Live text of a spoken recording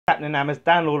happening, Hammers?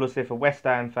 Dan Lawless here for West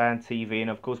Ham Fan TV, and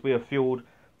of course we are fueled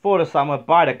for the summer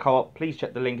by the co-op. Please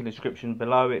check the link in the description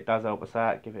below. It does help us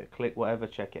out. Give it a click, whatever,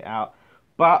 check it out.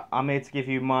 But I'm here to give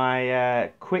you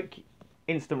my quick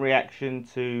instant reaction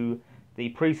to the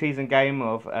pre-season game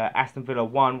of Aston Villa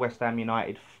 1, West Ham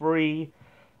United 3.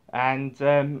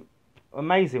 And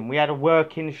amazing, we had a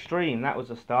working stream. That was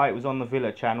a start. It was on the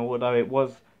Villa channel, although it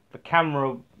was, the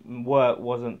camera work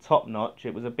wasn't top notch.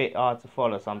 It was a bit hard to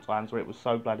follow sometimes, where it was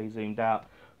so bloody zoomed out.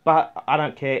 But I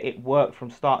don't care, it worked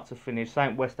from start to finish.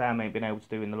 Something West Ham ain't been able to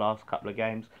do in the last couple of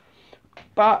games.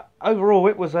 But overall,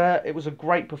 it was a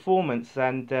great performance,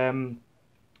 and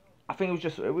I think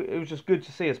it was just good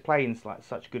to see us playing like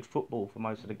such good football for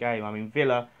most of the game. I mean,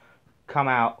 Villa come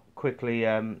out quickly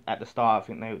at the start. I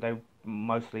think they were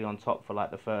mostly on top for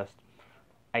like the first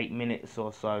 8 minutes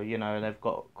or so. You know, they've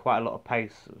got quite a lot of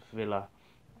pace, Villa,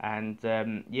 and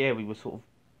yeah, we were sort of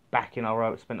back in our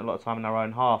own, spent a lot of time in our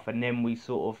own half, and then we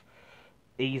sort of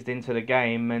eased into the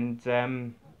game and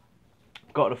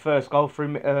got the first goal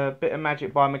through a bit of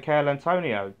magic by Mikel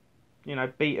Antonio. You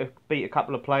know, beat a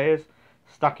couple of players,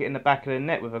 stuck it in the back of the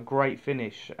net with a great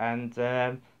finish, and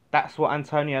that's what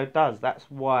Antonio does. That's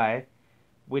why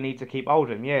we need to keep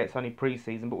hold of him. Yeah, it's only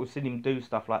pre-season, but we've seen him do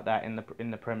stuff like that in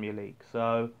the Premier League.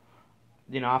 So,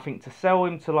 you know, I think to sell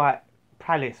him to like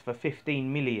Palace for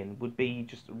 15 million would be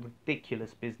just a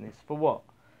ridiculous business. For what?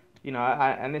 You know,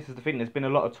 and this is the thing. There's been a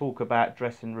lot of talk about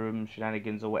dressing room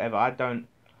shenanigans or whatever. I don't.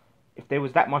 If there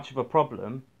was that much of a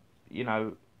problem, you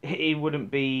know, he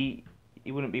wouldn't be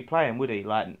playing, would he?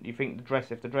 Like, you think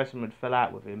if the dressing room fell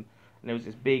out with him, and there was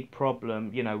this big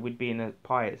problem, you know, we'd be in a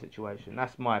Payet situation.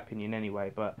 That's my opinion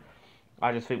anyway. But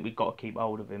I just think we've got to keep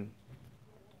hold of him,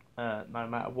 no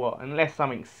matter what, unless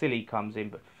something silly comes in.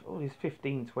 But all these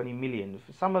 15, 20 million,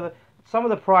 for some of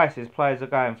the prices players are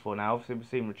going for now. Obviously, we've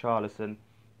seen Richarlison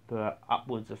for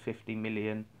upwards of 50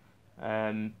 million.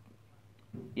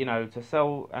 You know, to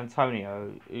sell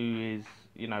Antonio, who is,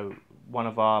 you know, one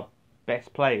of our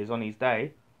best players on his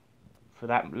day, for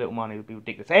that little money would be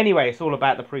ridiculous. Anyway, it's all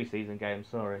about the pre-season game.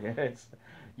 Sorry,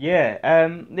 yeah.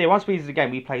 Once we did the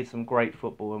game, we played some great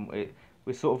football, and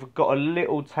we sort of got a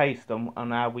little taste on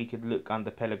how we could look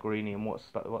under Pellegrini and what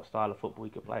style of football we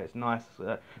could play. It's nice,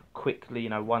 quickly, you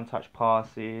know, one-touch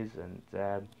passes,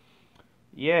 and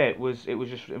yeah, it was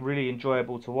just really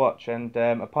enjoyable to watch. And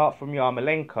apart from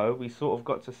Yarmolenko, we sort of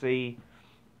got to see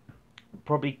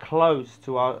probably close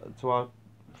to our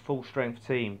full strength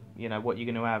team. You know what you're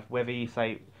going to have. Whether you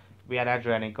say we had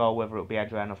Adrian in goal, whether it'll be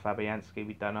Adrian or Fabianski,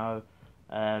 we don't know.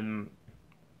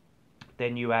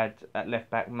 Then you had at left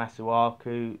back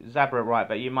Masuaku, Zabra at right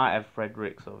back. You might have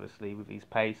Fredericks, obviously, with his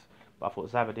pace, but I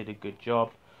thought Zabra did a good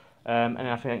job. And then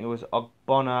I think it was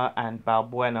Ogbonna and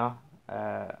Balbuena.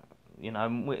 You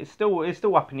know, it's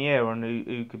still up in the air on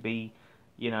who could be,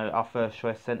 you know, our first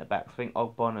choice centre backs. I think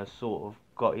Ogbonna sort of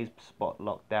got his spot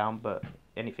locked down, but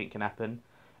anything can happen.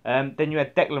 Then you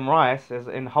had Declan Rice as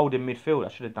in holding midfield. I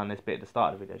should have done this bit at the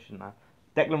start of the video, shouldn't I?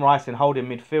 Declan Rice in holding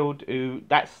midfield. Who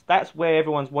that's where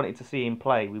everyone's wanted to see him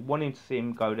play. We want him to see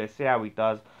him go there, see how he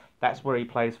does. That's where he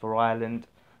plays for Ireland,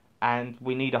 and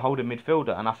we need a holding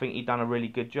midfielder. And I think he done a really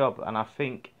good job. And I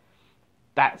think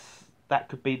that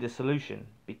could be the solution,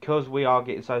 because we are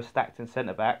getting so stacked in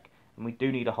centre back, and we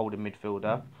do need a holding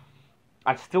midfielder.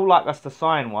 I'd still like us to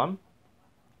sign one,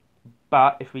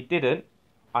 but if we didn't,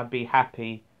 I'd be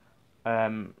happy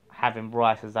having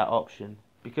Rice as that option,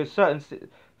 because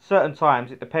certain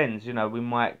times it depends. You know, we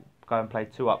might go and play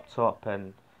two up top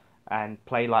and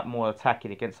play like more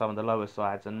attacking against some of the lower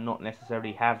sides, and not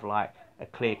necessarily have like a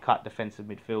clear cut defensive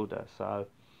midfielder. So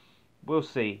we'll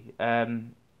see.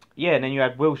 Yeah, and then you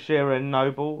had Wilshere and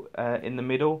Noble in the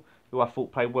middle, who I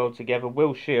thought played well together.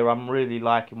 Wilshere, I'm really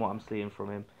liking what I'm seeing from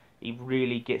him. He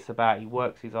really gets about. He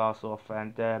works his arse off,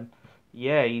 and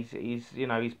yeah, he's you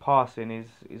know, his passing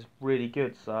is really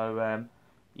good. So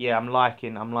yeah, I'm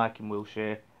liking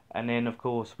Wilshere. And then of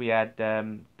course we had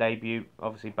debut,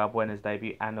 obviously Balbuena's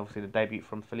debut, and obviously the debut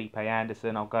from Felipe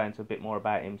Anderson. I'll go into a bit more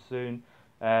about him soon.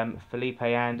 Felipe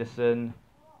Anderson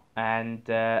and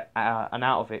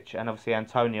Arnautovic, and obviously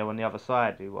Antonio on the other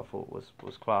side, who I thought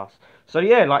was class. So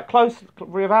yeah, like close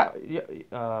without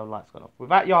lights gone off.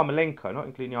 Without Yarmolenko, not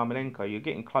including Yarmolenko, you're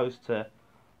getting close to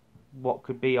what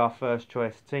could be our first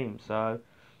choice team. So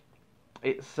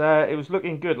it was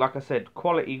looking good. Like I said,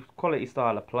 quality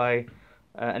style of play.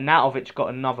 Arnautovic got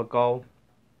another goal,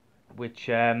 which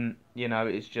you know,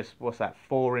 it's just, what's that,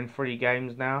 4 in 3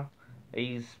 games now.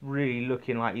 He's really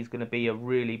looking like he's going to be a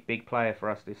really big player for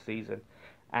us this season.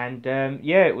 And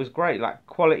yeah, it was great. Like,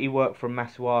 quality work from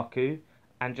Masuaku,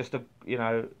 and just a, you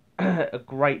know, a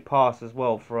great pass as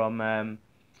well from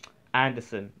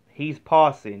Anderson. His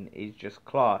passing is just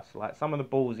class. Like some of the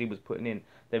balls he was putting in,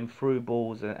 them through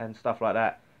balls and stuff like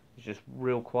that, is just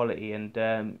real quality.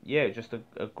 And yeah, just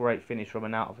a great finish from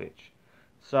Arnautovic.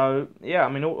 So yeah, I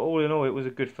mean, all in all, it was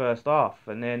a good first half.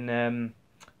 And then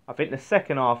I think the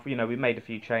second half, you know, we made a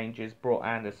few changes, brought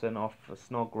Anderson off for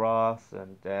Snodgrass,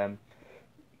 and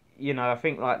you know, I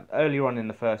think like earlier on in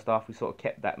the first half, we sort of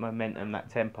kept that momentum, that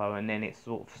tempo, and then it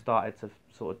sort of started to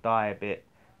sort of die a bit,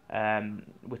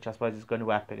 which I suppose is going to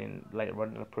happen in later on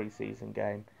in the pre-season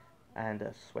game, and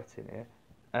sweating here,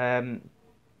 and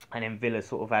then Villa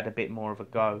sort of had a bit more of a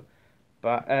go.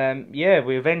 But yeah,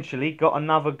 we eventually got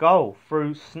another goal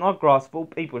through Snodgrass. Of all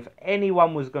people, if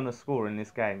anyone was going to score in this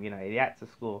game, you know, he had to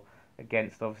score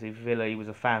against obviously Villa. He was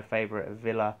a fan favourite of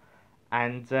Villa,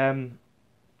 and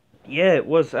yeah, it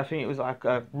was. I think it was like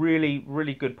a really,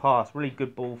 really good pass, really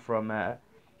good ball from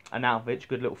Arnautovic,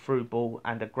 good little through ball,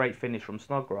 and a great finish from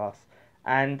Snodgrass.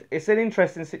 And it's an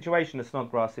interesting situation, the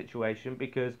Snodgrass situation,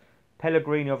 because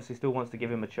Pellegrini obviously still wants to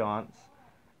give him a chance.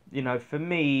 You know, for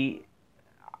me,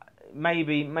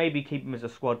 maybe keep him as a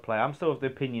squad player. I'm still of the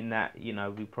opinion that, you know,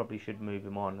 we probably should move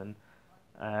him on,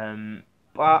 and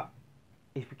but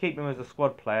if we keep him as a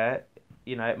squad player,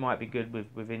 you know, it might be good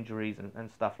with injuries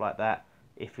and stuff like that,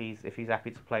 if he's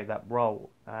happy to play that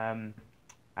role. And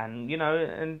you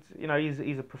know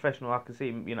he's a professional. I can see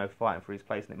him, you know, fighting for his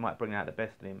place, and it might bring out the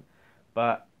best in him.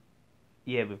 But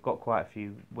yeah, we've got quite a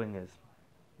few wingers,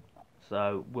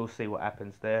 so we'll see what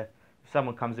happens there. If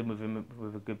someone comes in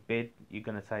with a good bid, you're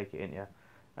gonna take it, ain't you?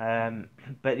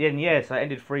 But then yeah, so it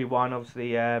ended 3-1.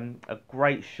 Obviously, a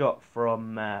great shot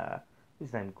from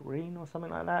his name Green or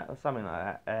something like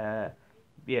that,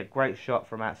 yeah, great shot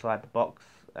from outside the box,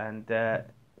 and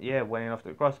yeah, went in off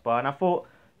the crossbar. And I thought,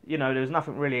 you know, there was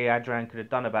nothing really Adrian could have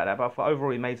done about that, but I thought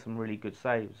overall he made some really good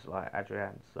saves, like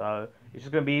Adrian. So it's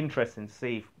just going to be interesting to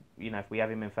see if, you know, if we have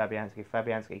him in Fabianski, if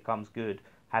Fabianski comes good,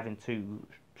 having two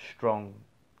strong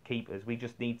keepers. We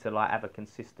just need to like have a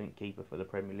consistent keeper for the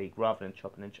Premier League rather than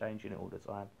chopping and changing it all the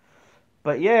time.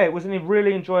 But yeah, it was a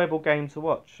really enjoyable game to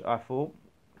watch, I thought,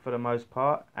 for the most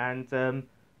part. And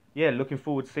yeah, looking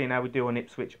forward to seeing how we do on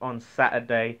Ipswich on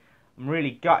Saturday. I'm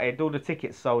really gutted. All the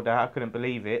tickets sold out. I couldn't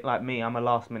believe it. Like me, I'm a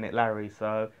last minute Larry,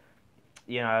 so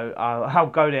you know I'll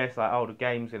go there. It's like, oh, the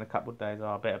game's in a couple of days. Oh,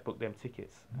 I better book them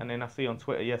tickets. And then I see on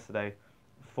Twitter yesterday,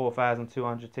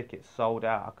 4,200 tickets sold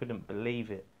out. I couldn't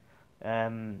believe it.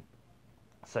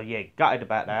 So yeah, gutted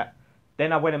about that.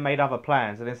 Then I went and made other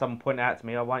plans, and then someone pointed out to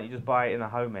me, "Oh, why don't you just buy it in the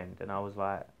home end?" And I was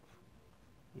like,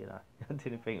 you know, I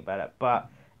didn't think about it, but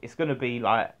it's going to be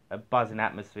like a buzzing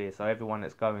atmosphere. So everyone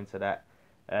that's going to that,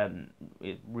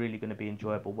 it's really going to be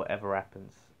enjoyable, whatever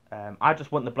happens. I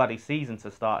just want the bloody season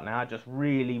to start now. I just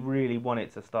really, really want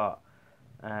it to start.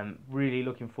 Really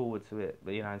looking forward to it.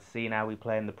 But, you know, and seeing how we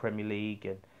play in the Premier League,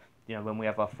 and you know, when we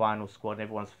have our final squad, and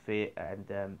everyone's fit,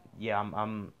 and yeah,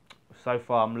 I'm so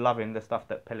far I'm loving the stuff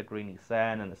that Pellegrini's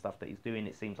saying and the stuff that he's doing.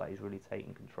 It seems like he's really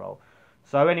taking control.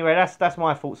 So anyway, that's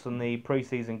my thoughts on the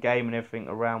pre-season game and everything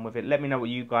around with it. Let me know what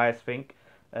you guys think.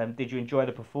 Did you enjoy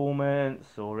the performance,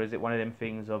 or is it one of them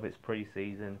things of it's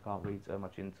pre-season, can't read so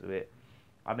much into it?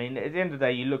 I mean, at the end of the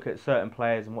day, you look at certain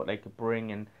players and what they could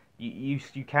bring, and you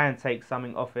can take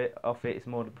something off it. It's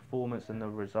more the performance and the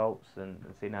results, and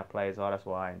seeing how players are. That's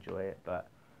why I enjoy it. But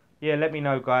yeah, let me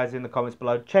know, guys, in the comments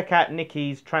below. Check out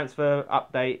Nicky's transfer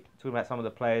update, talking about some of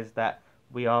the players that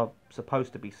we are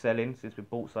supposed to be selling since we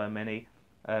bought so many.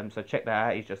 So check that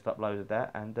out. He's just uploaded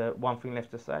that. And one thing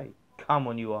left to say: come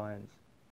on, you Irons.